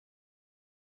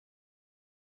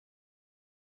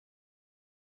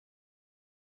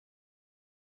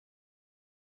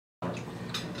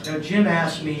Now, Jim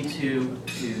asked me to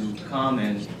come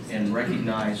and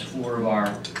recognize 4 of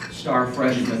our star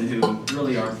freshmen who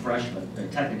really aren't freshmen.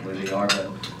 Technically they are,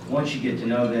 but once you get to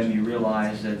know them, you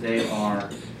realize that they are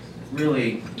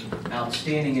really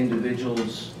outstanding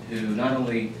individuals who not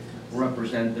only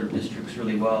represent their districts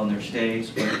really well in their states,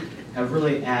 but have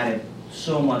really added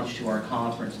so much to our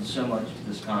conference and so much to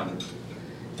this Congress.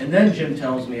 And then Jim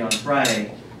tells me on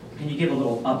Friday, can you give a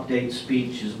little update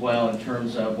speech as well in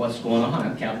terms of what's going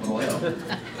on Capitol Hill?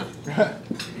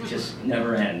 It just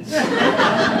never ends.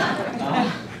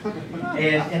 And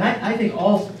I think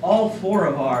all 4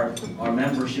 of our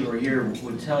members who are here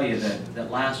would tell you that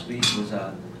last week was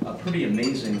a pretty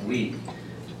amazing week.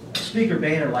 Speaker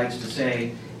Boehner likes to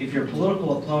say, if your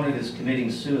political opponent is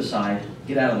committing suicide,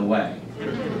 get out of the way.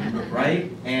 Right?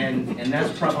 And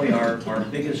that's probably our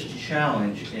biggest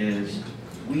challenge is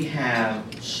we have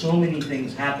so many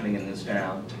things happening in this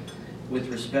town with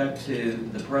respect to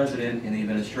the president and the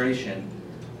administration.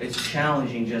 It's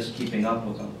challenging just keeping up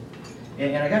with them.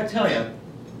 And I got to tell you,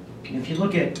 if you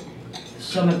look at,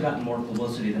 some have gotten more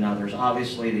publicity than others.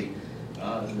 Obviously,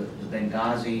 the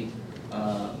Benghazi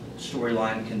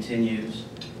storyline continues,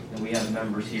 and we have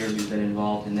members here who've been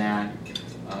involved in that.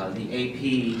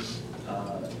 The AP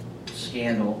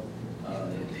scandal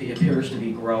appears to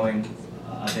be growing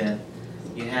a bit.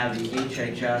 You have the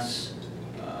HHS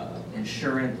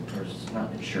insurance, or it's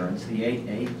not insurance, the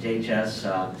HHS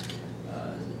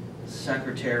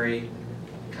secretary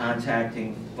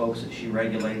contacting folks that she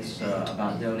regulates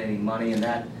about donating money, and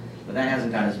but that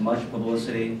hasn't got as much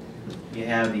publicity. You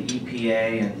have the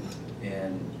EPA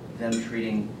and them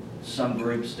treating some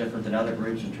groups different than other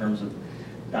groups in terms of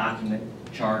document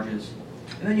charges.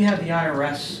 And then you have the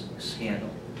IRS scandal,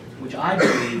 which I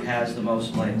believe has the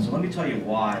most legs. So let me tell you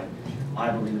why I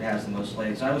believe it has the most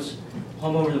legs. I was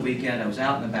home over the weekend, I was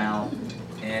out and about,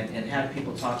 and had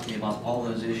people talk to me about all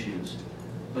those issues.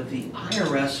 But the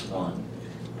IRS one,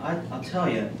 I'll tell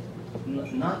you,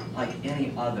 not like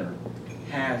any other,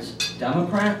 has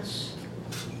Democrats,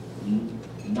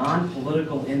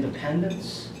 non-political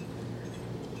independents,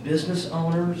 business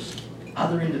owners,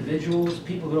 other individuals,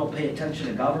 people who don't pay attention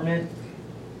to government,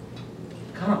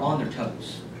 kind of on their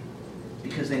toes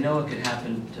because they know it could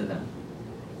happen to them.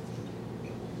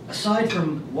 Aside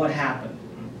from what happened,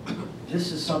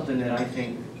 this is something that I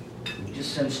think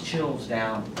just sends chills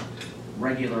down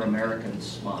regular Americans'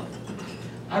 spine.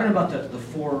 I don't know about the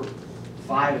 4,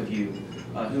 5 of you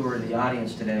who are in the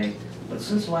audience today, but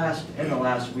since the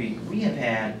last week, we have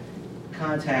had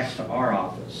contacts to our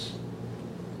office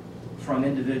from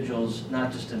individuals,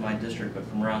 not just in my district, but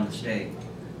from around the state,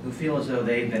 who feel as though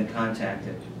they've been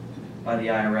contacted by the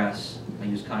IRS. I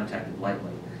use contacted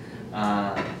lightly,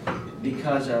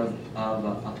 because of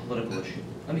a political issue.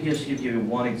 Let me just give you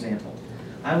one example.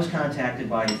 I was contacted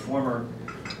by a former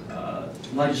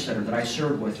legislator that I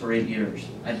served with for 8 years,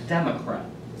 a Democrat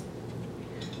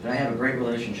that I have a great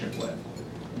relationship with.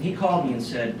 And he called me and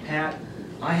said, Pat,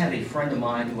 I have a friend of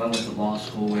mine who I went to law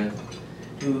school with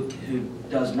who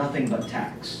does nothing but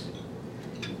tax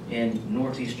in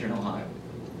northeastern Ohio.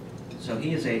 So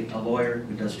he is a lawyer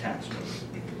who does tax work.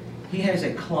 He has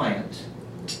a client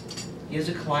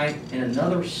in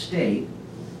another state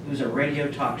who's a radio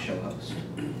talk show host.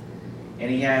 And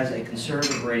he has a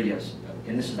conservative radio,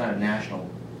 and this is not a national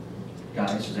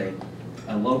guy, this is a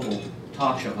local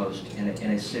talk show host in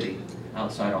a city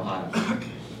outside Ohio.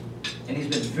 And he's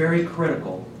been very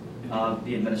critical of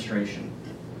the administration.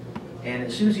 And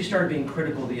as soon as he started being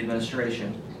critical of the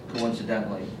administration,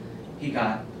 coincidentally, he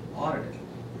got audited.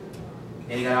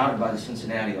 And he got audited by the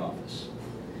Cincinnati office.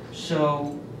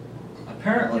 So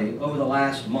apparently, over the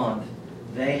last month,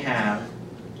 they had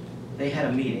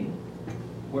a meeting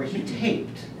where he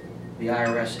taped the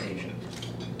IRS agent,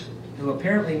 who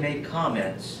apparently made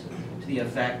comments to the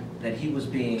effect that he was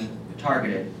being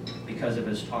targeted because of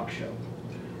his talk show.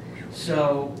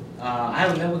 So I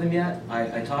haven't met with him yet.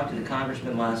 I talked to the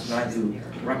congressman last night who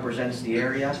represents the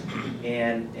area,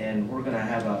 and we're going to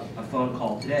have a phone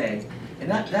call today. And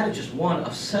that is just one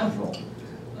of several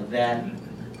that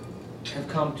have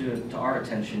come to our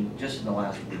attention just in the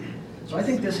last week. So I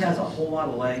think this has a whole lot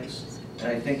of legs, and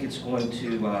I think it's going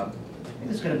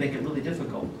to make it really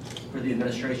difficult for the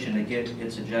administration to get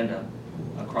its agenda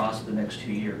across the next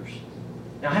 2 years.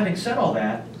 Now, having said all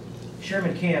that,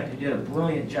 Chairman Camp, who did a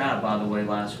brilliant job, by the way,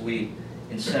 last week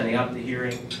in setting up the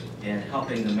hearing and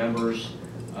helping the members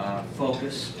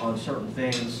focus on certain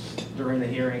things during the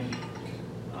hearing,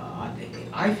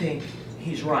 I think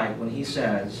he's right when he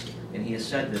says, and he has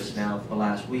said this now for the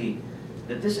last week,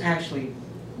 that this actually,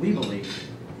 we believe,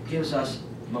 gives us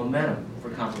momentum for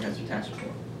comprehensive tax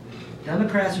reform.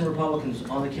 Democrats and Republicans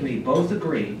on the committee both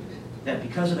agree that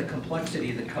because of the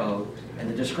complexity of the code and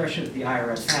the discretion that the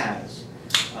IRS has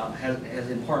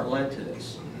in part led to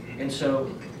this. And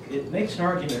so it makes an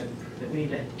argument that we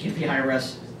need to give the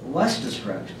IRS less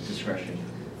discretion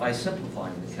by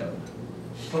simplifying the code.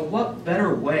 But what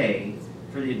better way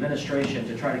for the administration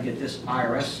to try to get this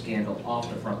IRS scandal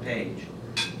off the front page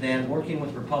than working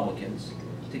with Republicans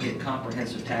to get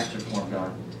comprehensive tax reform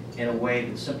done in a way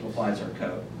that simplifies our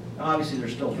code? Now, obviously,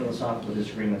 there's still philosophical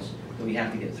disagreements that we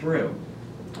have to get through,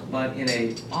 but in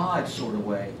an odd sort of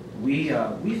way, we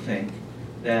think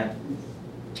that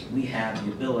we have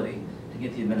the ability to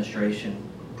get the administration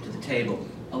to the table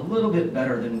a little bit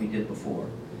better than we did before.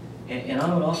 And I'm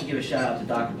going to also give a shout out to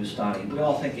Dr. Bustani. We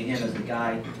all think of him as the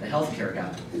guy, the healthcare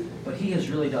guy, but he has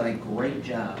really done a great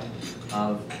job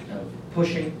of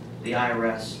pushing the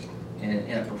IRS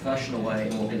in a professional way,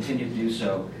 and will continue to do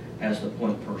so as the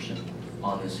point person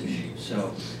on this issue.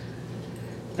 So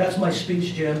that's my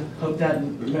speech, Jim. Hope that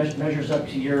measures up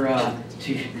to your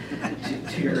to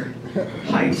your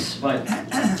heights. But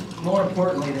more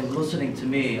importantly than listening to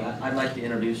me, I'd like to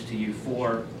introduce to you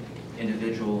 4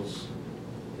 individuals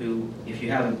who, if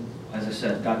you haven't, as I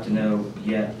said, got to know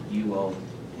yet, you will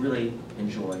really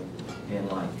enjoy and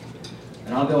like.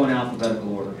 And I'll go in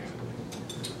alphabetical order.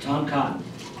 Tom Cotton,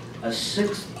 a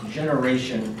 6th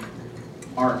generation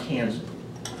Arkansan.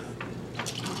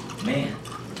 Man,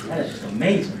 that is just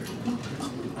amazing.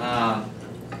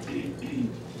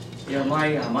 You know,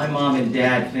 my mom and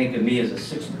dad think of me as a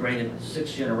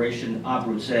 6th generation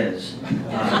Abruzzes. Old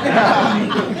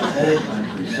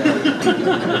country. So,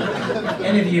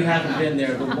 any of you haven't been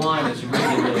there, the wine is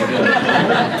really, really good.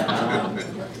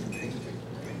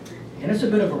 And it's a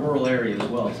bit of a rural area as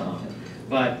well, Tom.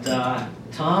 But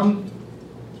Tom,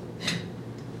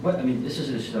 this is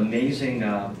just amazing,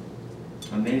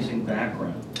 amazing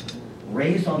background.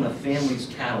 Raised on the family's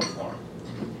cattle farm.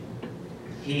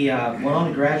 He went on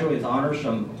to graduate with honors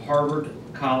from Harvard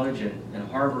College and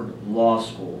Harvard Law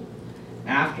School.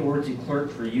 Afterwards, he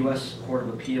clerked for U.S. Court of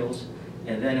Appeals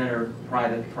and then entered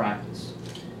private practice.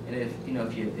 And if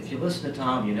you listen to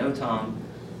Tom, you know Tom.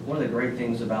 One of the great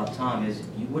things about Tom is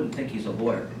you wouldn't think he's a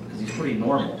lawyer because he's pretty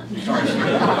normal. Sorry,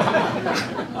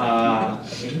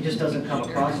 he just doesn't come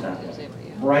across that way.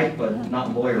 Bright, but not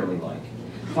lawyerly-like.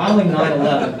 Following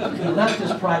 9/11, he left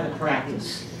his private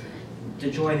practice to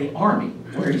join the Army,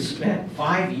 where he spent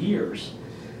 5 years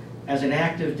as an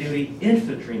active duty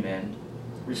infantryman,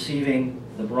 receiving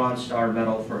the Bronze Star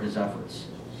Medal for his efforts.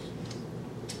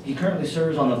 He currently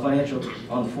serves on the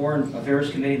Foreign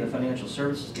Affairs Committee and the Financial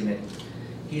Services Committee.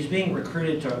 He's being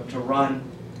recruited to run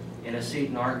in a seat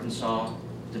in Arkansas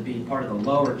to be part of the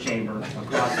lower chamber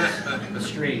across the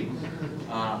street.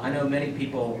 I know many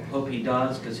people hope he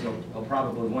does because he'll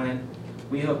probably win.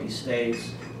 We hope he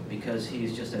stays because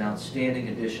he's just an outstanding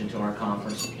addition to our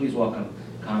conference. Please welcome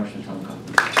Congressman Tom Cotton.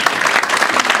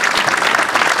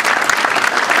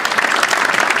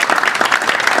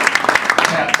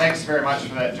 Yeah, thanks very much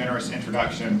for that generous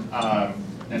introduction.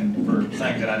 And for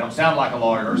saying that I don't sound like a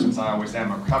lawyer, since I always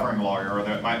am a recovering lawyer, or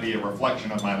that it might be a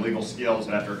reflection of my legal skills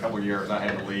that after a couple of years I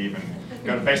had to leave and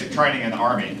go to basic training in the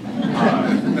Army.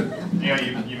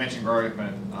 You mentioned growing up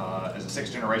as a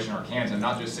 6th generation Arkansan,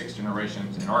 not just 6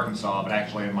 generations in Arkansas, but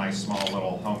actually in my small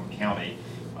little home county.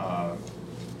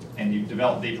 And you've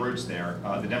developed deep roots there.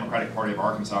 The Democratic Party of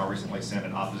Arkansas recently sent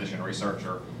an opposition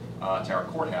researcher to our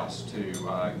courthouse to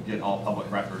get all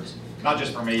public records, not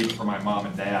just for me, but for my mom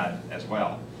and dad as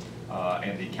well.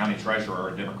 And the county treasurer,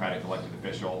 a Democratic elected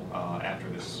official, after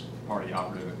this party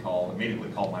operative had called,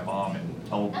 immediately called my mom and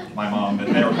told my mom that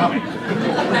they were coming. So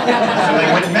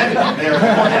they went and met him there at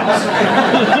the courthouse.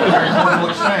 Very cordial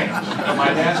exchange.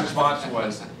 My dad's response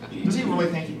was, does he really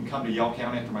think he can come to Yell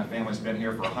County after my family's been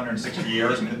here for 160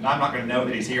 years and I'm not going to know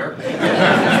that he's here?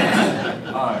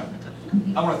 I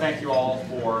want to thank you all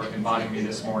for inviting me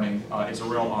this morning. It's a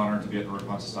real honor to be at the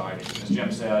Ripon Society. As Jim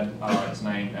said, it's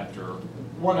named after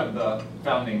one of the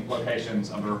founding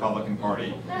locations of the Republican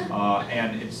Party,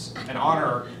 and it's an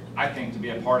honor, I think, to be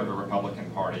a part of the Republican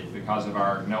Party because of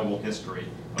our noble history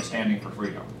of standing for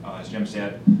freedom. As Jim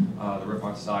said, the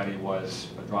Ripon Society was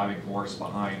a driving force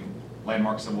behind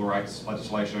landmark civil rights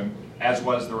legislation, as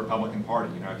was the Republican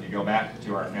Party. If you go back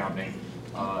to our founding,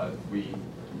 we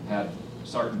had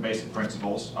certain basic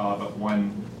principles, but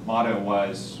one motto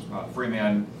was free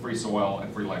men, free soil,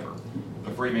 and free labor.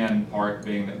 The free men part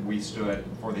being that we stood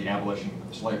for the abolition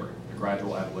of slavery, the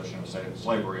gradual abolition of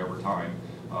slavery over time,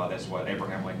 That's what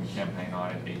Abraham Lincoln campaigned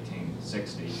on in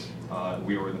 1860.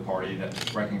 We were the party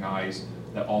that recognized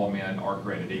that all men are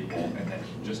created equal, and that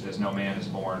just as no man is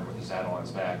born with a saddle on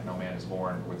his back, no man is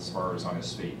born with spurs on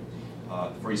his feet.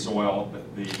 Free soil,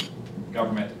 the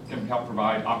government can help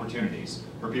provide opportunities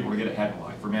for people to get ahead in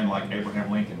life, for men like Abraham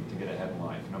Lincoln to get ahead in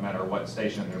life, no matter what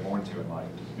station they're born to in life,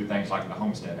 through things like the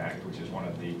Homestead Act, which is one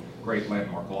of the great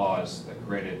landmark laws that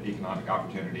created economic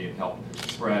opportunity and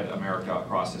helped spread America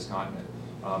across this continent.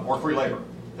 Or free labor,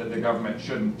 that the government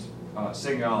shouldn't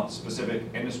single out specific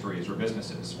industries or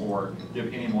businesses or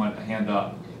give anyone a hand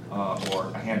up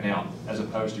or a handout, as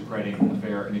opposed to creating a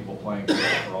fair and equal playing field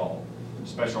for all.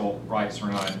 Special rights for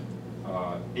none,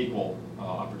 equal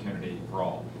opportunity for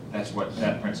all. That's what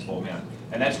that principle meant.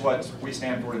 And that's what we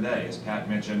stand for today. As Pat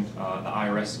mentioned, the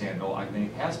IRS scandal, I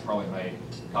think, has probably made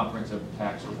comprehensive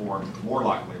tax reform more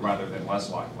likely rather than less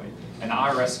likely. And the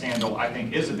IRS scandal, I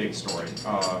think, is a big story.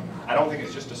 I don't think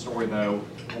it's just a story, though,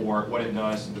 for what it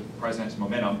does to the president's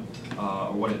momentum,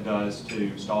 or what it does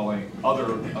to stalling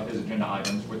other of his agenda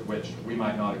items with which we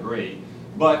might not agree,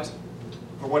 but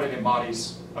for what it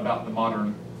embodies about the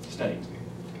modern state.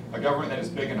 A government that is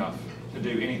big enough to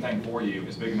do anything for you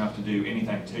is big enough to do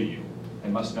anything to you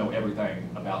and must know everything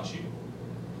about you.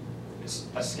 It's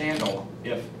a scandal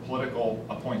if political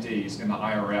appointees in the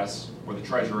IRS or the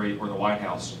Treasury or the White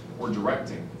House were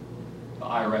directing the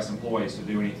IRS employees to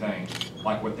do anything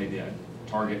like what they did,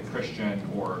 target Christian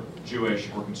or Jewish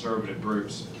or conservative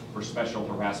groups for special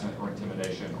harassment or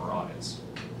intimidation or audits.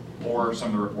 Or some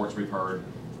of the reports we've heard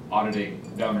auditing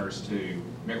donors to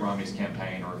Mitt Romney's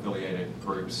campaign or affiliated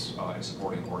groups and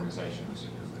supporting organizations.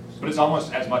 But it's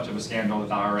almost as much of a scandal that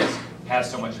the IRS has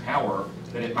so much power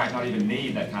that it might not even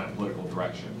need that kind of political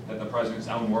direction, that the president's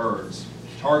own words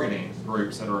targeting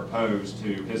groups that are opposed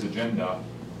to his agenda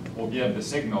will give the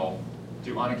signal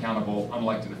to unaccountable,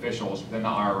 unelected officials within the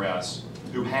IRS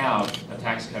who have a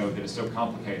tax code that is so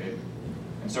complicated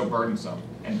and so burdensome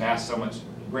and grants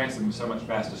them so much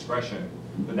vast discretion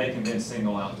that they can then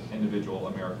single out individual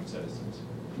American citizens.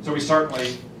 So we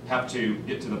certainly have to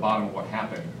get to the bottom of what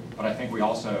happened, but I think we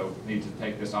also need to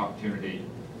take this opportunity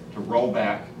to roll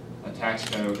back a tax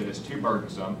code that is too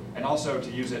burdensome, and also to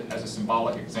use it as a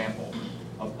symbolic example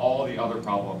of all the other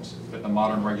problems that the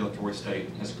modern regulatory state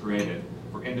has created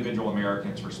for individual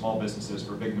Americans, for small businesses,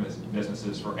 for big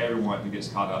businesses, for everyone who gets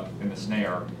caught up in the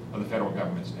snare of the federal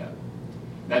government's debt.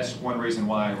 That's one reason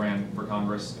why I ran for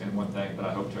Congress, and one thing that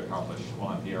I hope to accomplish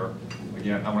while I'm here.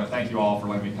 Again, I want to thank you all for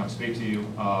letting me come speak to you.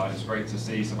 It's great to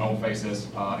see some old faces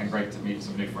and great to meet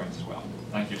some new friends as well.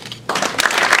 Thank you.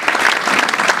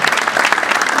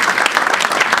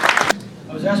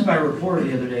 I was asked by a reporter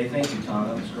the other day, thank you, Tom,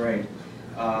 that was great,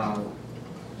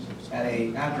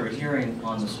 after a hearing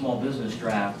on the small business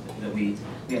draft that we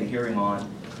had a hearing on, I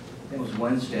think it was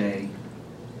Wednesday,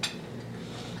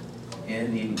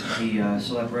 in the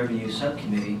Select Revenue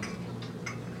Subcommittee,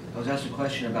 I was asked a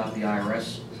question about the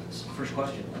IRS, first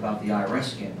question, about the IRS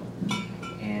scandal.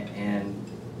 And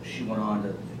she went on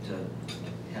to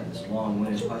have this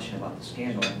long-winded question about the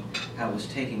scandal and how it was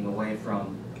taking away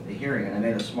from the hearing. And I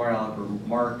made a smart aleck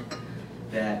remark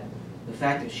that the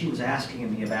fact that she was asking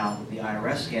me about the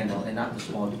IRS scandal and not the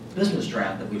small business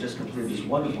draft that we just completed this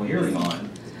wonderful hearing on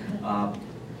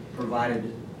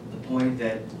provided the point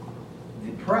that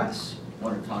the press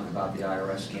wanted to talk about the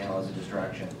IRS scandal as a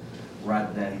distraction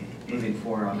rather than moving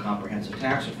forward on comprehensive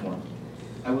tax reform.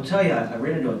 I will tell you, I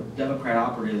ran into a Democrat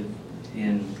operative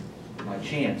in my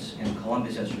chance in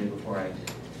Columbus yesterday before I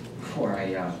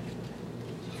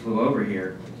flew over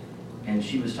here, and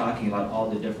she was talking about all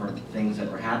the different things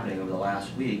that were happening over the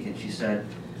last week, and she said,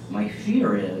 my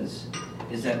fear is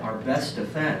that our best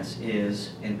defense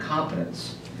is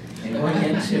incompetence. And going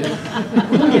into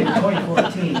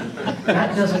 2014,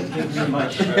 that doesn't give me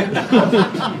much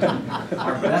confidence.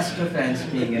 Our best defense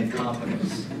being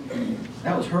incompetence.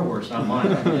 That was her words, not mine.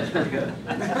 That's pretty good.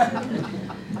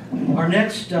 Our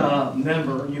next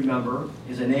new member,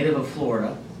 is a native of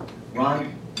Florida.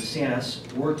 Ron DeSantis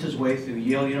worked his way through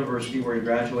Yale University, where he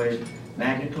graduated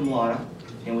magna cum laude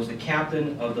and was the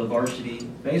captain of the varsity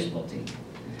baseball team.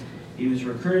 He was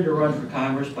recruited to run for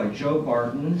Congress by Joe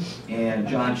Barton and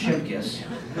John Shimkus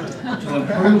to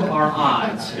improve our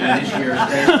odds in this year's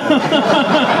baseball.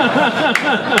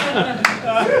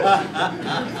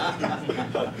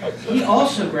 He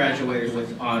also graduated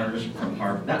with honors from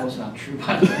Harvard. That was not true,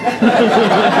 by the way.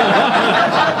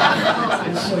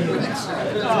 So you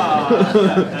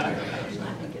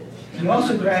He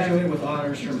also graduated with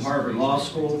honors from Harvard Law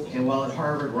School, and while at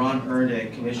Harvard, Ron earned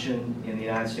a commission in the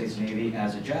United States Navy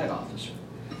as a JAG officer.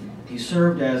 He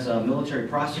served as a military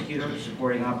prosecutor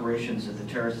supporting operations at the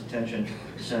Terrorist Detention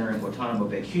Center in Guantanamo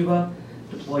Bay, Cuba,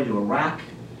 deployed to Iraq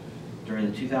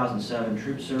during the 2007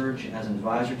 troop surge as an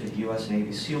advisor to the U.S.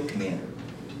 Navy SEAL Commander.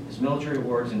 His military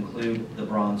awards include the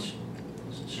Bronze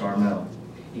Star Medal.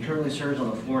 He currently serves on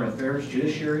the Foreign Affairs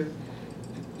Judiciary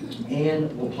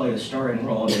and will play a starring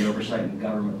role in the Oversight and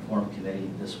Government Reform Committee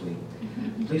this week.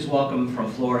 Please welcome from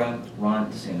Florida,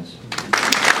 Ron DeSantis.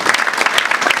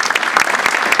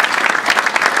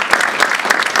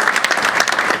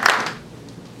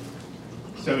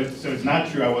 So it's not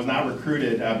true. I was not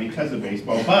recruited because of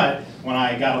baseball, but when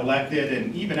I got elected,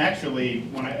 and even actually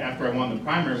after I won the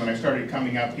primary, when I started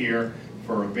coming up here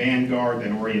for Vanguard,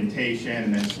 then orientation,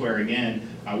 and then swearing in,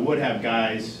 I would have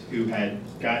guys who had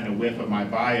gotten a whiff of my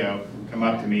bio come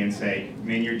up to me and say,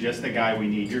 "Man, you're just the guy we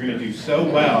need. You're going to do so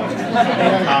well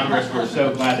in Congress. We're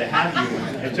so glad to have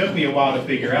you." It took me a while to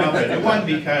figure out that it wasn't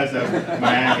because of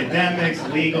my academics,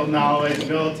 legal knowledge,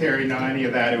 military, not any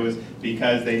of that. It was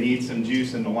because they need some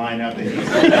juice in the lineup. They need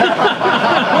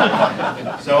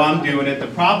so I'm doing it. The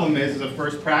problem is the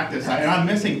first practice, and I'm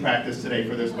missing practice today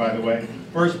for this, by the way.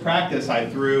 First practice, I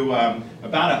threw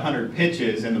about 100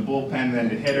 pitches in the bullpen and then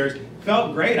to hitters.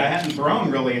 Felt great. I hadn't thrown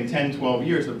really in 10, 12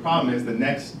 years. The problem is the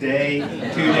next day,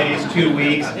 2 days, 2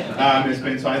 weeks, it's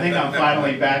been, so I think I'm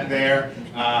finally back there.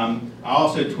 I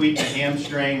also tweaked the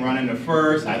hamstring running to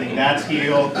first. I think that's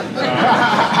healed.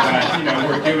 But,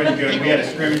 we're doing good. We had a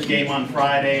scrimmage game on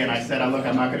Friday, and I said, look,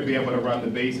 I'm not going to be able to run the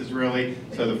bases really.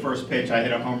 So the first pitch, I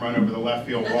hit a home run over the left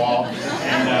field wall,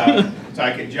 and so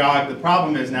I could jog. The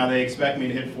problem is now they expect me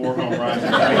to hit 4 home runs.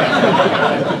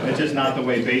 It's just not the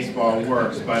way baseball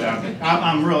works. But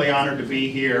I'm really honored to be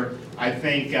here. I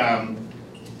think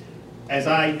as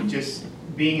I just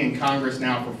being in Congress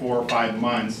now for 4 or 5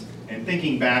 months, and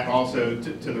thinking back also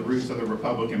to the roots of the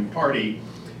Republican Party,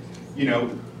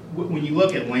 when you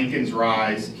look at Lincoln's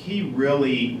rise, he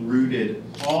really rooted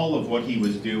all of what he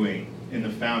was doing in the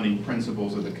founding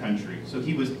principles of the country. So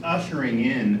he was ushering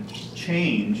in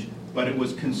change, but it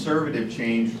was conservative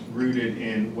change rooted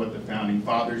in what the founding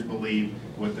fathers believed,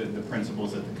 what the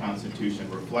principles that the Constitution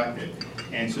reflected.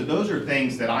 And so those are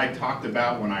things that I talked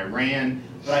about when I ran,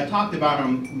 but I talked about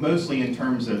them mostly in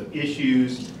terms of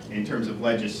issues, in terms of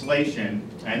legislation.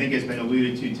 And I think it's been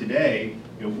alluded to today,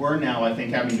 we're now, I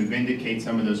think, having to vindicate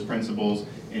some of those principles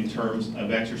in terms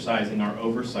of exercising our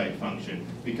oversight function.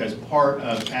 Because part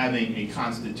of having a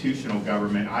constitutional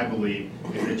government, I believe,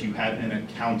 is that you have an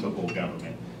accountable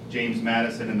government. James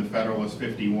Madison in the Federalist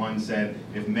 51 said,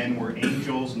 if men were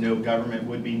angels, no government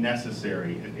would be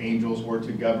necessary. If angels were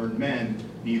to govern men,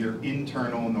 neither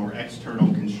internal nor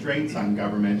external constraints on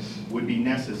government would be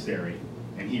necessary.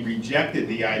 And he rejected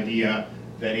the idea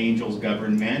that angels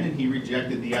govern men, and he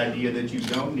rejected the idea that you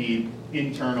don't need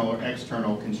internal or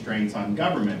external constraints on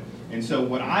government. And so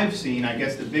what I've seen, I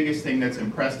guess the biggest thing that's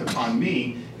impressed upon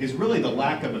me is really the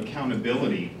lack of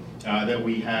accountability that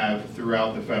we have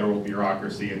throughout the federal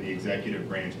bureaucracy and the executive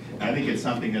branch. And I think it's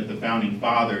something that the founding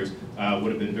fathers would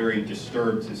have been very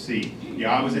disturbed to see.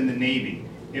 I was in the Navy.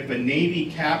 If a Navy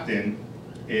captain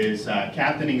is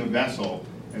captaining a vessel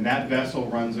and that vessel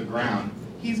runs aground,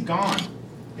 he's gone.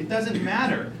 It doesn't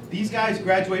matter. These guys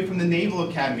graduate from the Naval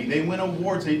Academy. They win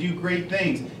awards. They do great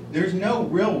things. There's no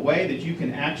real way that you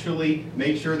can actually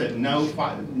make sure that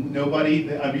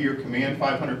nobody under your command,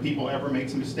 500 people, ever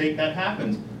makes a mistake. That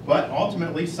happens. But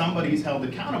ultimately, somebody's held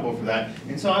accountable for that.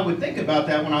 And so I would think about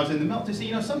that when I was in the military.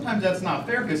 See, sometimes that's not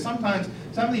fair, because sometimes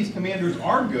some of these commanders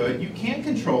are good. You can't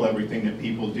control everything that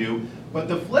people do. But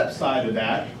the flip side of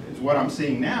that, is what I'm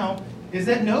seeing now, is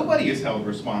that nobody is held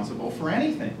responsible for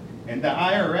anything. And the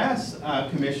IRS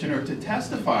commissioner to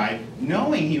testify,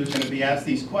 knowing he was going to be asked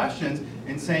these questions,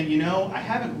 and saying,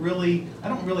 I don't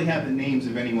really have the names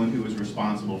of anyone who was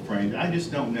responsible for anything. I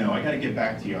just don't know. I got to get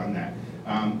back to you on that.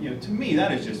 To me,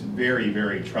 that is just very,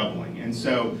 very troubling. And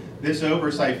so this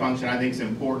oversight function, I think, is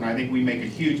important. I think we make a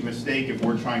huge mistake if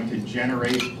we're trying to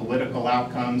generate political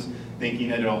outcomes, thinking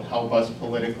that it'll help us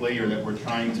politically, or that we're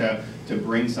trying to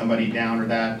bring somebody down or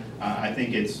that. I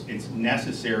think it's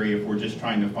necessary if we're just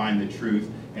trying to find the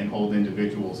truth and hold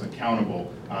individuals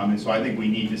accountable. And so I think we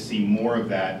need to see more of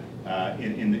that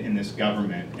in this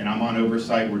government. And I'm on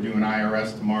oversight. We're doing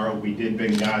IRS tomorrow. We did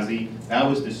Benghazi. That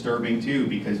was disturbing too,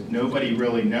 because nobody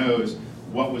really knows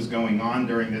what was going on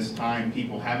during this time.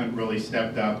 People haven't really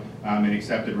stepped up and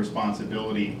accepted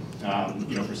responsibility,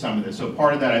 for some of this. So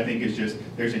part of that, I think, is just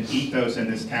there's an ethos in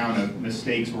this town of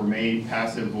mistakes were made,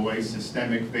 passive voice,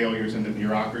 systemic failures in the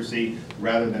bureaucracy,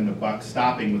 rather than the buck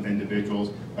stopping with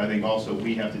individuals. But I think also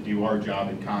we have to do our job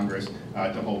in Congress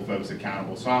to hold folks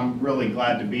accountable. So I'm really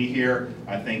glad to be here.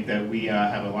 I think that we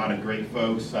have a lot of great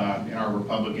folks in our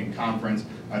Republican conference.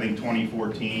 I think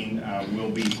 2014 will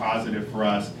be positive for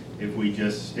us if we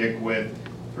just stick with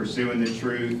pursuing the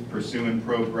truth, pursuing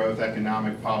pro-growth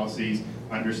economic policies,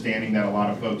 understanding that a lot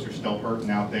of folks are still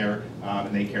hurting out there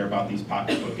and they care about these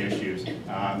pocketbook issues.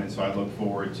 And so I look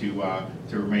forward to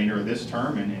the remainder of this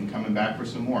term and coming back for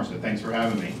some more. So thanks for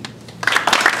having me.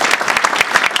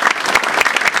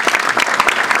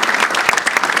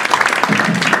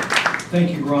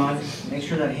 Thank you, Ron. Make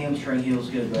sure that hamstring heals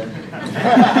good, bud.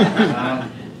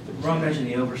 Ron mentioned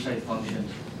the oversight function.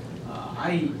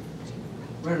 I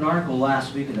read an article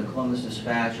last week in the Columbus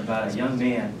Dispatch about a young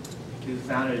man who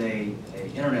founded a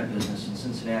internet business in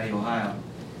Cincinnati, Ohio,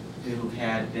 who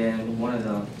had been one of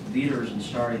the leaders in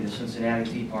starting the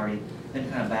Cincinnati Tea Party, then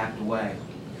kind of backed away.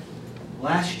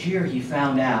 Last year, he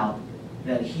found out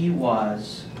that he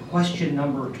was question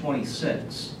number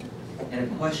 26 in a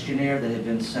questionnaire that had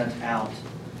been sent out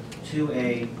to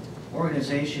a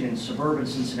organization in suburban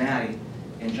Cincinnati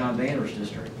in John Boehner's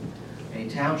district, a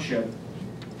township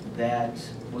that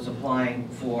was applying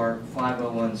for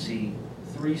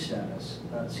 501c3 status,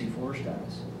 not C4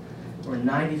 status. There were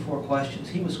 94 questions.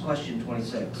 He was question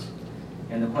 26.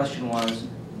 And the question was,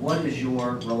 what is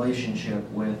your relationship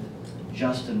with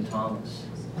Justin Thomas?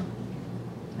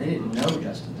 They didn't know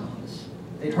Justin Thomas.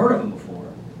 They'd heard of him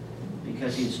before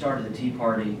because he had started the Tea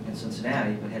Party in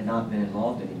Cincinnati but had not been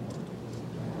involved anymore.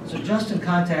 So Justin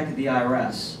contacted the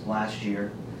IRS last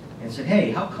year and said,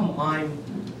 hey, how come I'm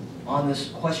on this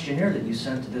questionnaire that you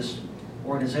sent to this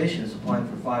organization that's applying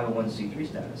for 501c3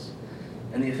 status?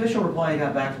 And the official reply he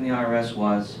got back from the IRS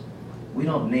was, we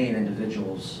don't name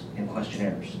individuals in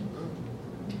questionnaires.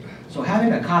 So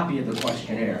having a copy of the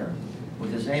questionnaire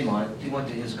with his name on it, he went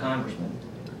to his congressman,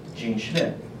 Gene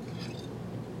Schmidt.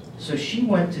 So she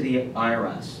went to the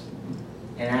IRS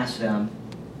and asked them,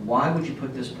 why would you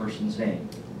put this person's name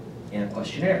in a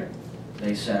questionnaire?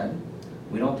 They said,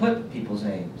 we don't put people's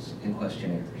names in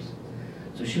questionnaires.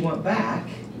 So she went back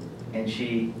and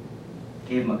she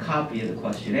gave him a copy of the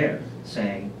questionnaire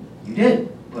saying, you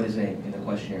did put his name in the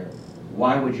questionnaire.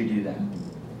 Why would you do that?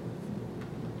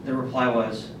 The reply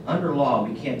was, under law,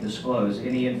 we can't disclose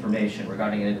any information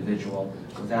regarding an individual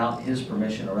without his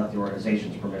permission or without the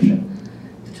organization's permission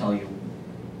to tell you,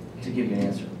 to give you an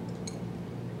answer.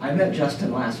 I met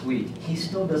Justin last week. He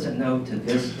still doesn't know to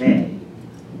this day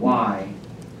why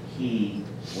he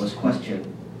was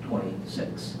question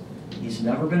 26. He's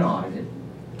never been audited.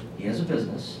 He has a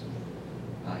business.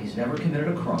 He's never committed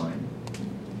a crime.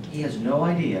 He has no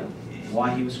idea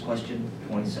why he was question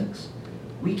 26.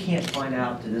 We can't find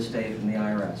out to this day from the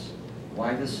IRS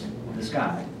why this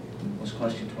guy was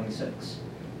question 26.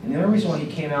 And the only reason why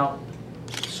he came out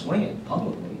swinging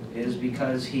publicly is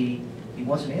because he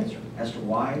wants an answer as to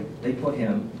why they put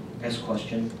him as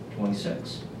question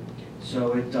 26.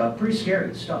 So it's pretty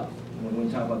scary stuff when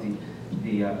we talk about the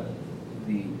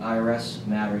IRS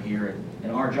matter here,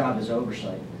 and our job is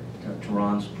oversight, to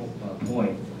Ron's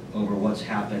point, over what's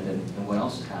happened and what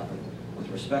else has happened with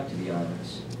respect to the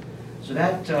IRS. So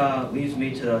that leads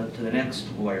me to the next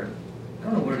lawyer. I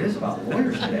don't know what it is about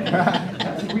lawyers today.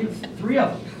 Got three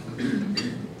of them.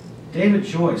 David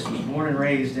Joyce was born and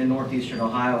raised in northeastern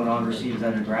Ohio and on received his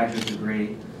undergraduate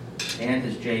degree and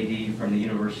his JD from the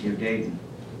University of Dayton.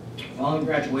 Following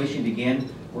graduation, he began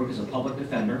work as a public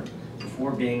defender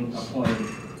before being appointed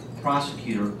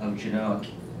prosecutor of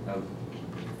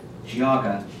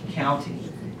Geauga County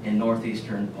in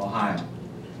northeastern Ohio.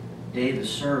 Dave has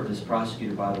served as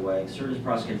prosecutor, by the way, served as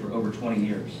prosecutor for over 20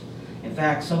 years. In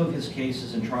fact, some of his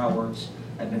cases and trial works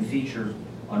have been featured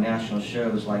on national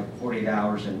shows like 48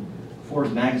 Hours, and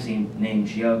Forbes magazine named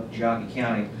Geauga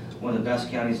County one of the best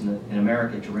counties in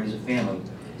America to raise a family,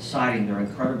 citing their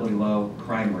incredibly low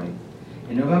crime rate.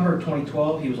 In November of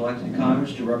 2012, he was elected to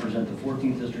Congress to represent the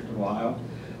 14th District of Ohio,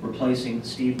 replacing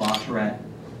Steve Bottorette,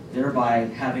 thereby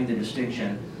having the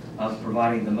distinction of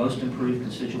providing the most improved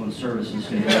constituent services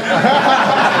to his constituents.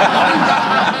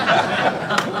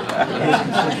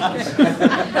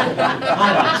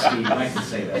 I like Steve, I can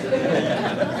say that. But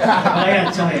I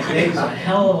gotta tell you, Dave's a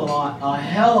hell of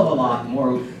a lot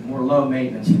more low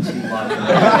maintenance than Steve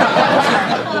Bottorette,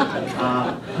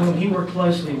 whom he worked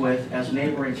closely with as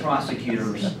neighboring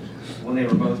prosecutors when they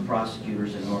were both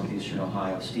prosecutors in northeastern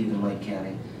Ohio, Steve in Lake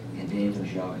County, in Dave and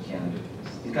Geauga County.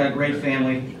 He's got a great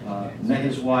family, met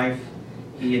his wife.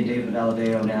 He and David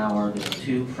Valadeo now are the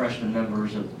 2 freshman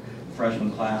members of the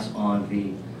freshman class on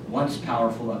the once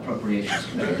powerful Appropriations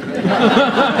Committee.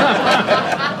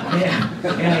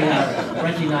 And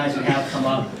recognize and have come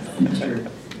up Mr.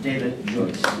 David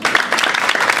Joyce.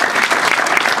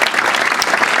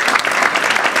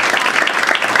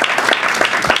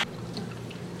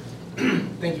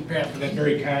 Thank you, Pat, for that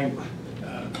very kind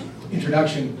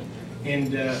introduction.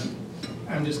 And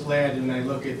I'm just glad when I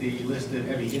look at the list of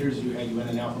heavy hitters you had, you went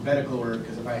in alphabetical order,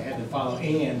 because if I had to follow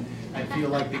Ann, I'd feel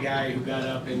like the guy who got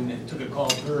up and took a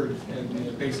called bird and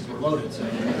the bases were loaded. So I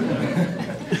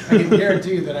can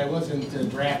guarantee you that I wasn't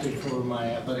drafted for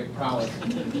my athletic prowess.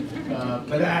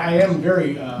 But I am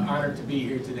very honored to be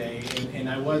here today. And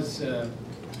I was, a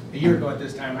year ago at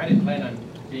this time, I didn't plan on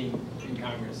being in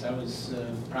Congress. I was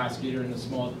a prosecutor in a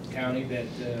small county that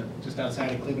just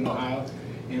outside of Cleveland, Ohio,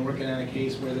 and working on a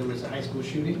case where there was a high school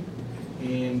shooting.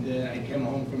 And I came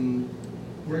home from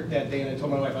work that day and I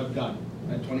told my wife I'm done.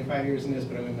 I had 25 years in this,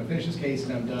 but I'm going to finish this case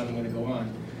and I'm done. I'm going to go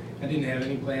on. I didn't have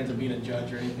any plans of being a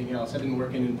judge or anything else. I've been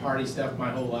working in party stuff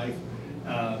my whole life.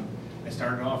 I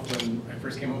started off when I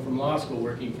first came home from law school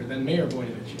working for then Mayor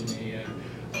Voinovich in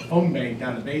a phone bank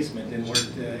down the basement, and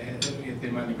worked with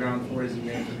him on the ground floor as he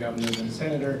ran for governor and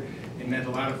senator, and met a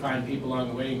lot of fine people along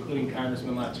the way, including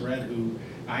Congressman LaTourette, who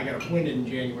I got appointed in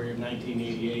January of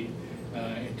 1988.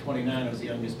 At 29, I was the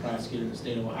youngest prosecutor in the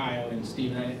state of Ohio, and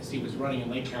Steve was running in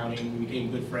Lake County, and we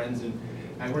became good friends. And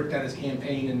I worked on his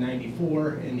campaign in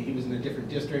 '94, and he was in a different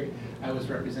district. I was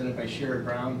represented by Sherrod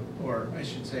Brown, or I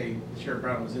should say Sherrod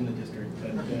Brown was in the district,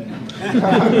 but we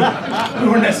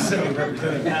weren't necessarily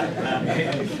represented.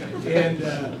 And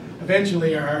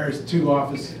eventually our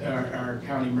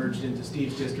county merged into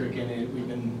Steve's district, and we've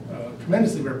been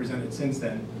tremendously represented since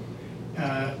then.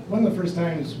 One of the first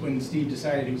times when Steve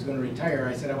decided he was going to retire,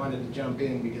 I said I wanted to jump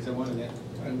in because I wanted to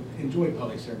enjoy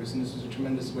public service, and this was a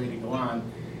tremendous way to go on.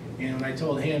 And when I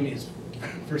told him, he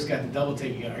first got the double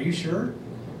take again, "Are you sure?"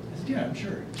 I said, "Yeah, I'm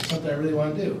sure. It's something I really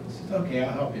want to do." He said, "Okay,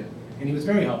 I'll help you." And he was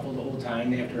very helpful the whole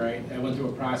time. After I went through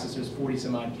a process, there's 40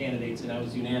 some odd candidates, and I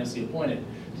was unanimously appointed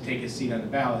to take his seat on the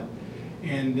ballot.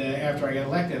 And after I got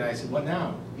elected, I said, "What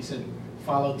now?" He said,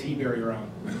 "Follow Tiberi around."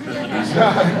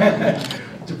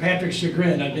 To Patrick's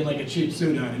chagrin, I've been like a cheap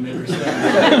suit on him ever since.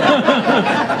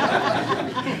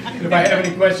 And if I have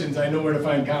any questions, I know where to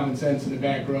find common sense in the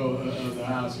back row of the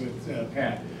house with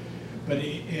Pat. But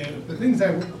the things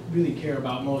I really care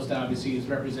about most, obviously, is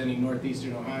representing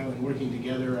Northeastern Ohio and working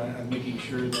together on making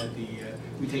sure that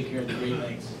we take care of the Great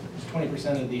Lakes. It's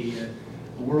 20% of the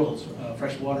world's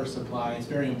fresh water supply. It's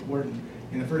very important.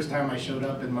 And the first time I showed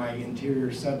up in my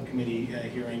Interior Subcommittee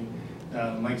hearing,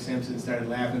 Mike Simpson started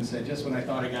laughing and said, "Just when I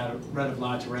thought I got rid of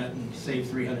LaTourette and saved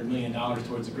 $300 million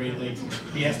towards the Great Lakes,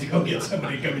 he has to go get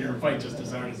somebody to come here and fight just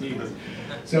as hard as he is."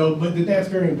 So, but that's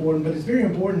very important. But it's very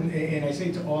important, and I say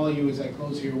to all of you as I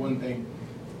close here one thing.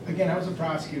 Again, I was a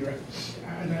prosecutor,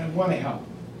 and I want to help.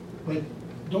 But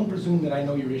don't presume that I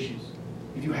know your issues.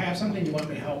 If you have something you want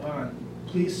me to help on,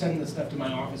 please send the stuff to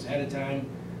my office ahead of time.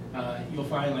 You'll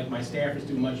find like my staffers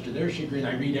do, much to their chagrin.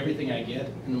 I read everything I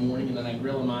get in the morning and then I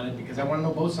grill them on it because I want to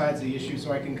know both sides of the issue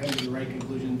so I can come to the right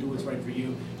conclusion, do what's right for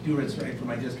you, do what's right for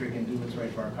my district, and do what's right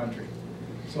for our country.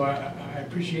 So I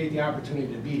appreciate the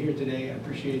opportunity to be here today. I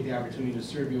appreciate the opportunity to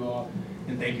serve you all,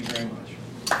 and thank you very much.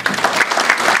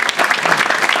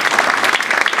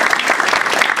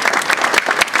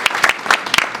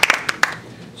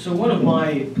 So one of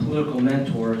my political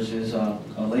mentors is a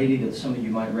lady that some of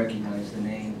you might recognize the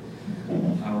name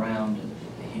around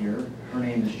here. Her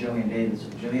name is Joanne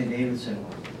Davidson. Joanne Davidson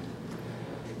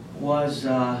was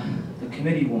the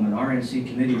committee woman, RNC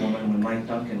committee woman, when Mike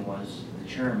Duncan was the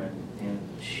chairman. And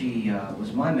she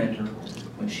was my mentor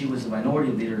when she was the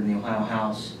minority leader in the Ohio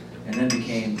House and then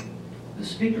became the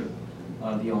speaker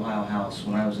of the Ohio House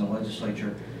when I was in the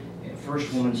legislature,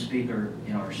 first woman speaker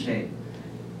in our state.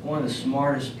 One of the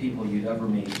smartest people you'd ever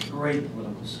meet, great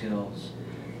political skills,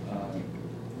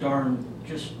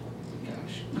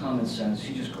 common sense,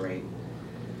 she's just great.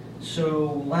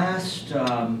 So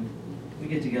we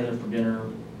get together for dinner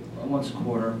once a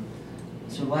quarter.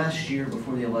 So last year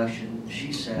before the election,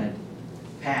 she said,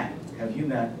 "Pat, have you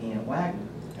met Aunt Wagner?"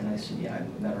 And I said, "Yeah,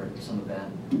 I've met her at some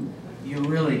event." "You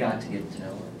really got to get to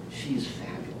know her. She's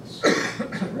fabulous."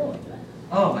 I said, "Really?"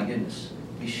 "Oh my goodness.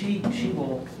 She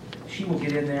will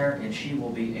get in there and she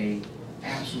will be an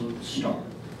absolute star.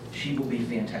 She will be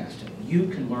fantastic. You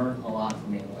can learn a lot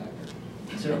from Aunt Wagner."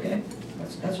 I said, "Okay,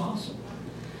 that's awesome."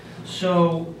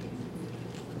 So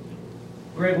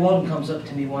Greg Walden comes up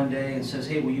to me one day and says,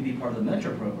 "Hey, will you be part of the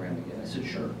Metro program again?" I said,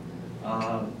 "Sure."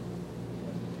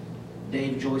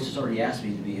 Dave Joyce has already asked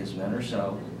me to be his mentor,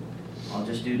 so I'll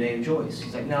just do Dave Joyce.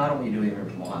 He's like, no, I don't want you to do him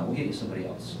from Ohio. We'll get you somebody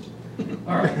else.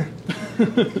 All right,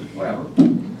 whatever.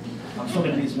 I'm still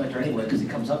going to be his mentor anyway because he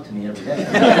comes up to me every day.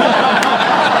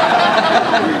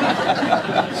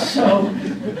 So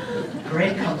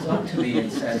Greg comes up to me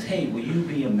and says, hey, will you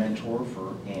be a mentor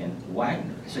for Ann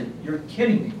Wagner? I said, you're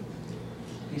kidding me.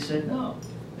 He said, no.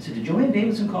 I said, did Joanne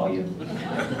Davidson call you?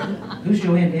 Who's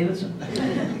Joanne Davidson? I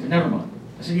said, never mind.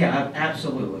 I said, yeah,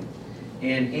 absolutely.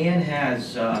 And Ann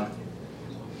has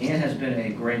been a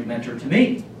great mentor to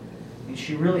me. And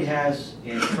she really has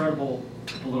incredible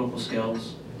political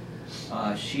skills.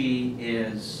 She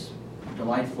is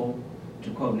delightful, to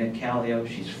quote Nick Callio.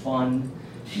 She's fun,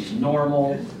 she's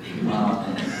normal,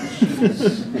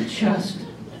 she's just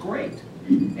great.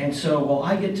 And so while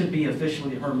I get to be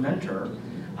officially her mentor,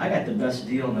 I got the best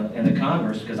deal in the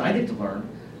Congress because I get to learn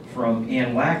from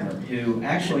Ann Wagner, who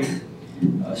actually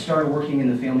started working in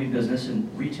the family business in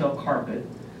retail carpet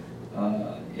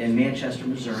in Manchester,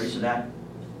 Missouri, so that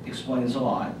explains a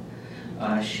lot.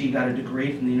 She got a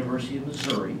degree from the University of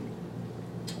Missouri,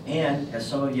 and as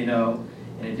some of you know,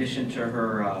 in addition to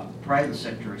her private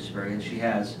sector experience, she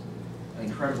has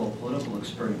incredible political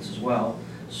experience as well,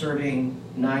 serving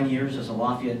 9 years as a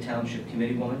Lafayette Township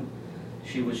Committee woman.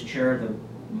 She was chair of the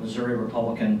Missouri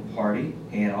Republican Party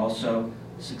and also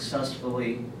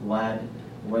successfully led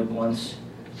Roy Blunt's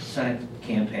Senate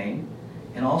campaign,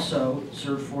 and also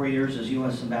served 4 years as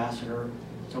U.S. Ambassador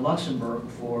to Luxembourg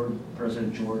for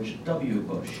President George W.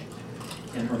 Bush.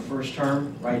 In her first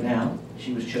term, right now,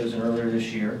 she was chosen earlier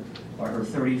this year by her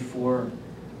 34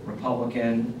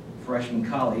 Republican freshman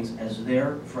colleagues as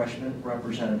their freshman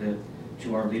representative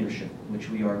to our leadership, which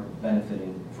we are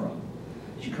benefiting from.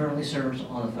 She currently serves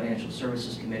on the Financial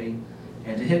Services Committee,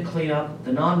 and to hit clean up,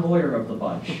 the non-lawyer of the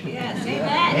bunch. Yes,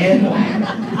 amen.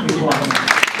 And please welcome.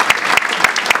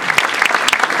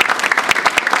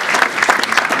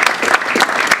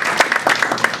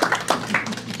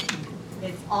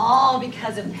 It's all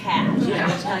because of Pat. I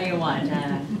will tell you what.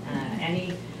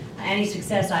 Any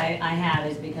success I have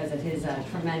is because of his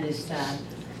tremendous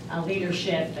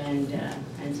leadership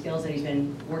and skills that he's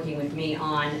been working with me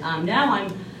on. No,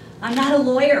 I'm not a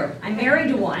lawyer. I'm married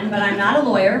to one, but I'm not a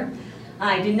lawyer.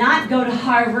 I did not go to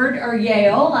Harvard or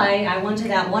Yale. I went to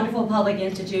that wonderful public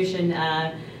institution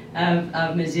of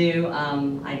Mizzou.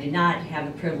 I did not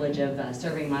have the privilege of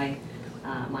serving my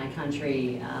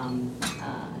country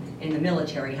in the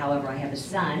military. However, I have a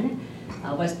son,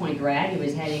 a West Point grad, who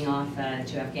is heading off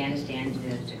to Afghanistan, to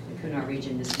the Kunar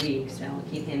region this week, so I'll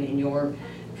keep him in your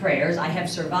prayers. I have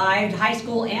survived high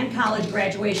school and college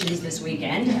graduations this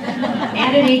weekend,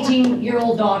 and an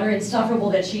 18-year-old daughter,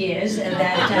 insufferable that she is,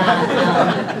 that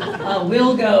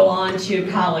will go on to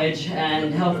college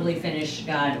and hopefully finish,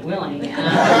 God willing. Gosh,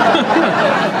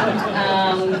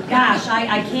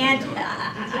 I can't,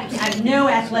 I have no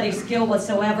athletic skill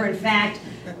whatsoever. In fact,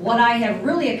 what I have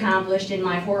really accomplished in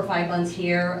my 4 or 5 months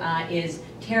here is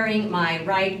carrying my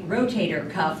right rotator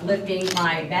cuff, lifting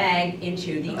my bag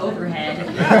into the overhead.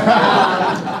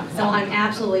 So I'm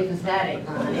absolutely pathetic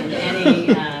in any,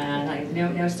 like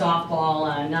no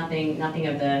softball, nothing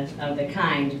of the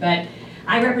kind. But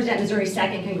I represent Missouri's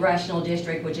 2nd Congressional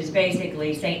District, which is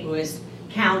basically St. Louis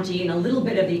County and a little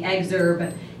bit of the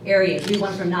exurb areas. We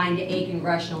went from 9 to 8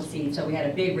 congressional seats, so we had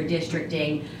a big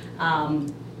redistricting.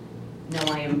 No,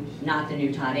 I am not the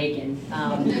new Todd Aiken.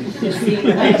 The seat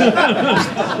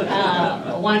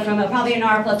went from probably an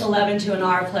R plus 11 to an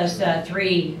R plus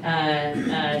 3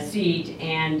 seat,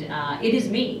 and it is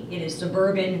me. It is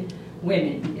suburban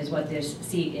women is what this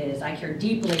seat is. I care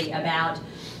deeply about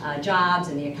jobs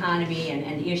and the economy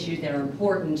and the issues that are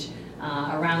important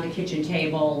around the kitchen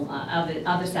table of the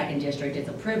 2nd District. It's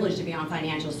a privilege to be on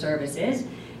financial services.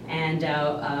 And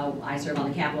I serve on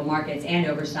the capital markets and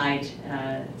oversight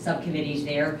subcommittees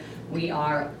there. We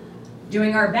are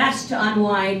doing our best to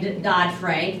unwind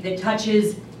Dodd-Frank that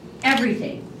touches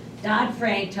everything.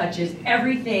 Dodd-Frank touches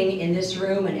everything in this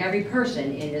room and every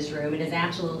person in this room. It is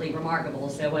absolutely remarkable.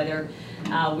 So whether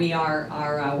we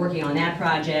are working on that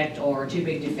project or too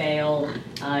big to fail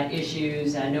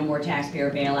issues, no more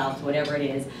taxpayer bailouts, whatever it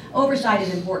is, oversight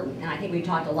is important. And I think we've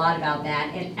talked a lot about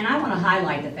that. And I want to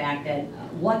highlight the fact that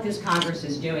what this Congress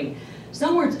is doing.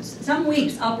 Some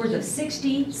weeks, upwards of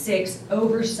 66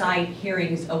 oversight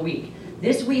hearings a week.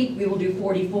 This week, we will do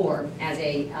 44 as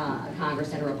a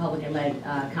Congress and a Republican-led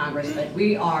Congress, but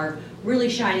we are really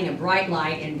shining a bright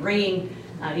light and bringing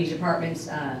these departments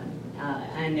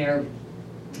and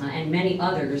many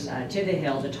others to the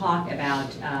Hill to talk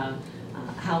about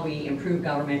how we improve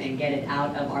government and get it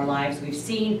out of our lives. We've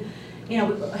seen,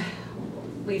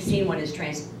 we've seen what has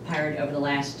transpired over the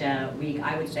last week.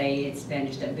 I would say it's been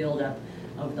just a buildup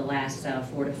over the last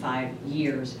 4 to 5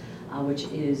 years, which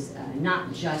is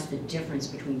not just the difference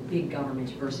between big government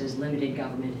versus limited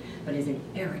government, but is an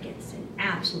arrogance, an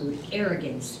absolute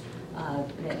arrogance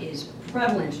that is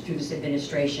prevalent through this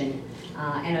administration,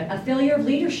 and a failure of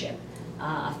leadership.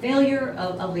 A failure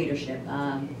of leadership.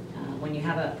 When you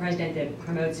have a president that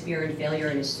promotes fear and failure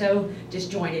and is so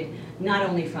disjointed, not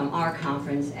only from our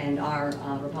conference and our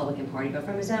Republican Party, but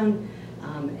from his own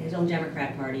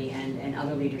Democrat Party and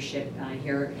other leadership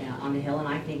here on the Hill, and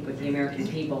I think with the American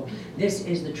people, this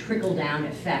is the trickle-down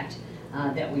effect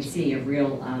that we see of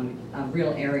real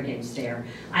arrogance there.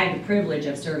 I have the privilege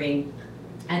of serving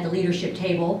at the leadership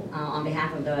table on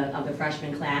behalf of the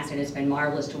freshman class, and it's been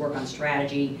marvelous to work on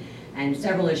strategy and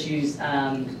several issues.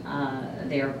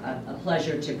 They're a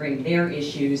pleasure to bring their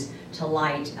issues to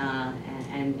light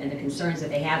and the concerns that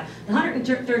they have. The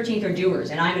 113th are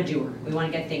doers, and I'm a doer. We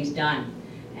want to get things done.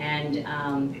 And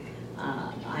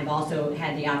I've also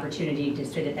had the opportunity to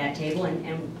sit at that table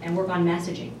and work on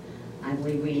messaging. I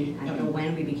believe I don't know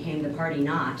when we became the party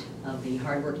not of the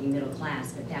hardworking middle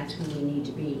class, but that's who we need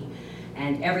to be.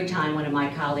 And every time one of my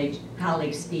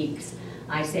colleagues speaks,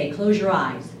 I say, close your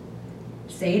eyes,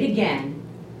 say it again,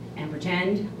 and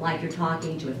pretend like you're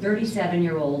talking to a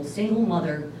 37-year-old single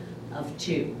mother of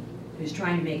 2 who's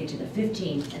trying to make it to the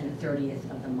 15th and the 30th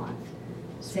of the month.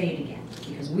 Say it again,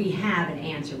 because we have an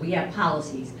answer. We have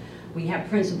policies. We have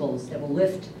principles that will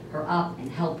lift her up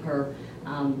and help her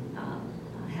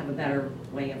have a better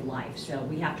way of life. So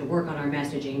we have to work on our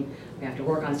messaging. We have to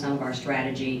work on some of our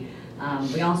strategy.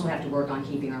 We also have to work on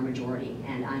keeping our majority.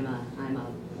 And I'm a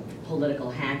political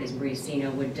hack, as Maria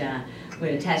Sino would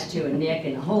attest to, and Nick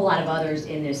and a whole lot of others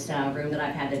in this room that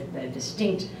I've had the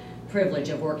distinct privilege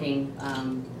of working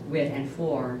with and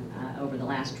for over the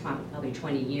last probably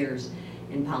 20 years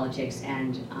in politics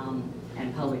and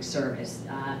public service.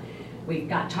 We've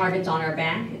got targets on our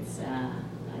back. It's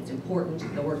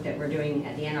important, the work that we're doing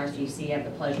at the NRCC. I have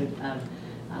the pleasure of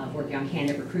working on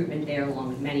candidate recruitment there, along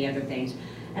with many other things.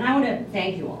 And I want to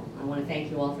thank you all. I want to thank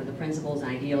you all for the principles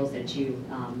and ideals that you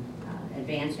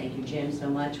advance. Thank you, Jim, so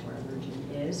much, wherever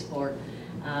Jim is, for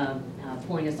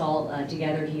pulling us all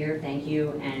together here. Thank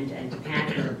you, and to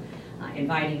Pat for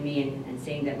inviting me and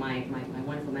seeing that my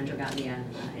wonderful mentor got me an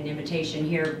invitation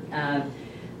here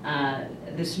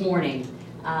this morning.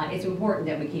 It's important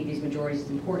that we keep these majorities. It's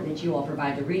important that you all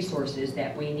provide the resources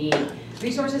that we need.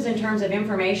 Resources in terms of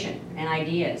information and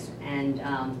ideas and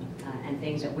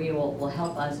things that will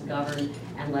help us govern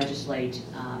and legislate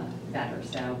better.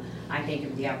 So I thank you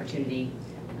for the opportunity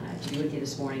to be with you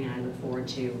this morning, and I look forward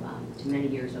to many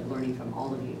years of learning from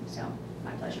all of you. So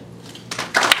my pleasure.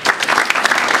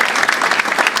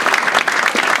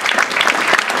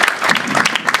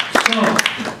 So,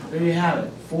 there you have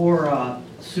it. 4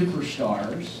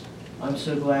 superstars. I'm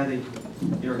so glad that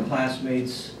your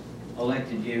classmates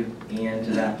elected you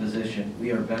into that position.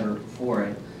 We are better for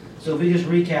it. So if we just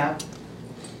recap,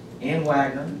 Ann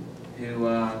Wagner, who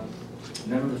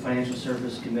member of the Financial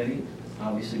Service Committee.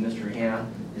 Obviously, Mr. Hanna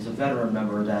is a veteran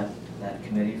member of that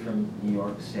committee from New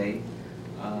York State.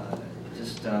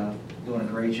 Just doing a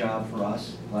great job for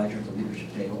us. Glad you're at the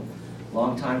leadership table.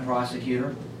 Longtime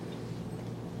prosecutor,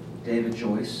 David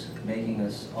Joyce, making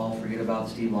us all forget about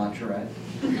Steve Laturette.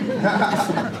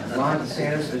 Ron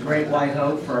DeSantis, the great white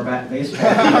hope for our baseball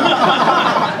team.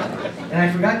 And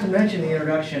I forgot to mention the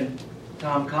introduction,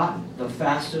 Tom Cotton, the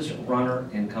fastest runner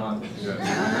in Congress.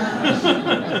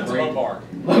 It's a low bar.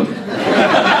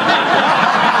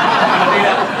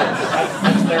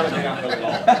 That's there with me, not really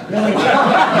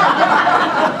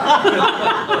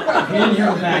He didn't hear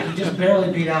him back. He just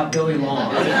barely beat out Billy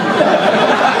Long.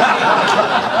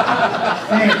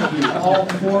 Thank you, all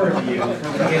 4 of you,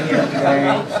 for being here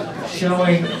today,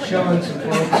 showing some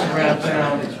folks around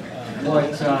town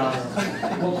what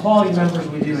quality members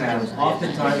we do have.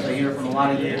 Oftentimes, I hear from a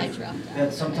lot of you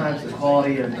that sometimes the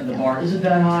quality in the bar isn't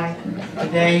that high.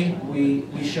 Today, we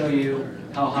show you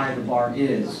how high the bar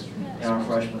is in our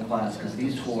freshman class, because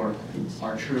these 4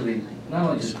 are truly not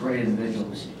only just great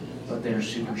individuals, but they're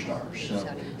superstars. So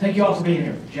thank you all for being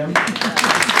here. Jim?